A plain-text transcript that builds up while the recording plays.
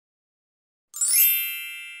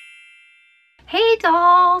Hey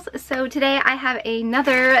dolls! So today I have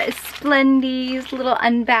another Splendies little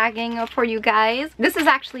unbagging for you guys. This is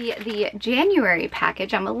actually the January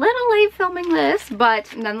package. I'm a little late filming this,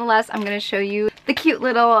 but nonetheless I'm going to show you the cute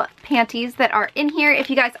little panties that are in here. If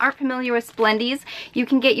you guys aren't familiar with Splendies, you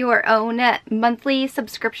can get your own monthly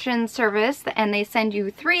subscription service and they send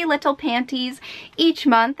you 3 little panties each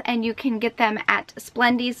month and you can get them at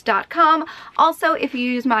splendies.com. Also, if you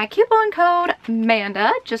use my coupon code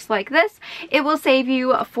Manda, just like this, it will save you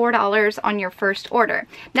 $4 on your first order.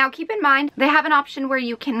 Now keep in mind, they have an option where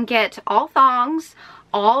you can get all thongs,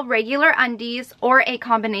 all regular undies, or a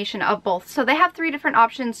combination of both. So they have 3 different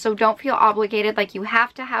options, so don't feel obligated like you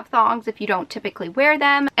have to have thongs if you don't typically wear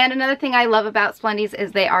them. And another thing I love about Splendies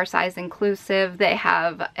is they are size inclusive. They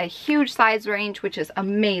have a huge size range, which is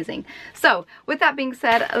amazing. So with that being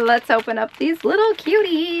said, let's open up these little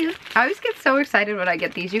cuties. I always get so excited when I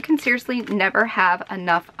get these. You can seriously never have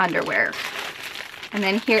enough underwear. And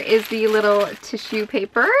then here is the little tissue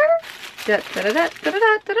paper. Da, da, da, da, da, da,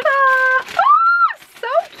 da, da, da. So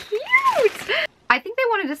cute! I think they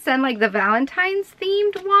wanted to send like the Valentine's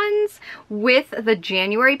themed ones with the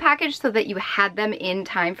January package so that you had them in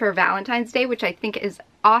time for Valentine's Day, which I think is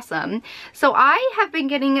awesome. So I have been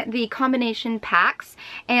getting the combination packs,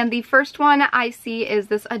 and the first one I see is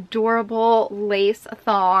this adorable lace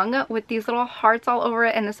thong with these little hearts all over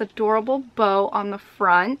it and this adorable bow on the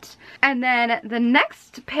front. And then the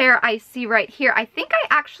next pair I see right here, I think I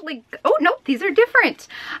actually, oh no, these are different.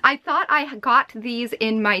 I thought I got these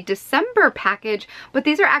in my December package, but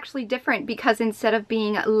these are actually different because instead of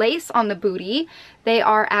being lace on the booty, they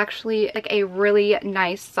are actually like a really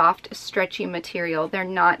nice, soft, stretchy material.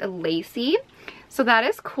 They're not lacy. So that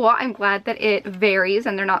is cool. I'm glad that it varies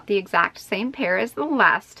and they're not the exact same pair as the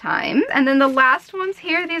last time. And then the last ones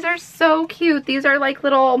here, these are so cute. These are like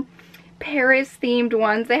little Paris themed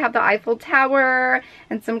ones. They have the Eiffel Tower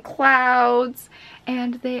and some clouds,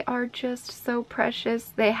 and they are just so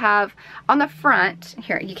precious. They have on the front,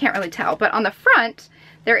 here you can't really tell, but on the front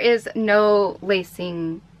there is no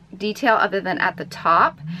lacing detail other than at the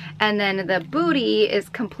top, and then the booty is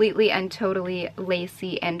completely and totally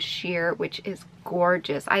lacy and sheer, which is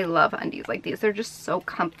gorgeous. I love undies like these. They're just so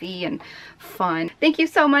comfy and fun. Thank you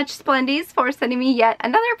so much, Splendies, for sending me yet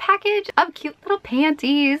another package of cute little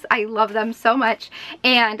panties. I love them so much.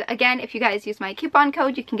 And again, if you guys use my coupon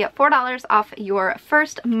code, you can get $4 off your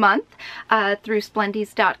first month through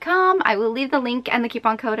splendies.com. I will leave the link and the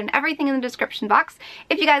coupon code and everything in the description box.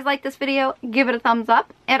 If you guys like this video, give it a thumbs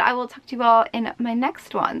up, and I will talk to you all in my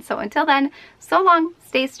next one. So until then, so long,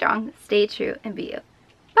 stay strong, stay true, and be you.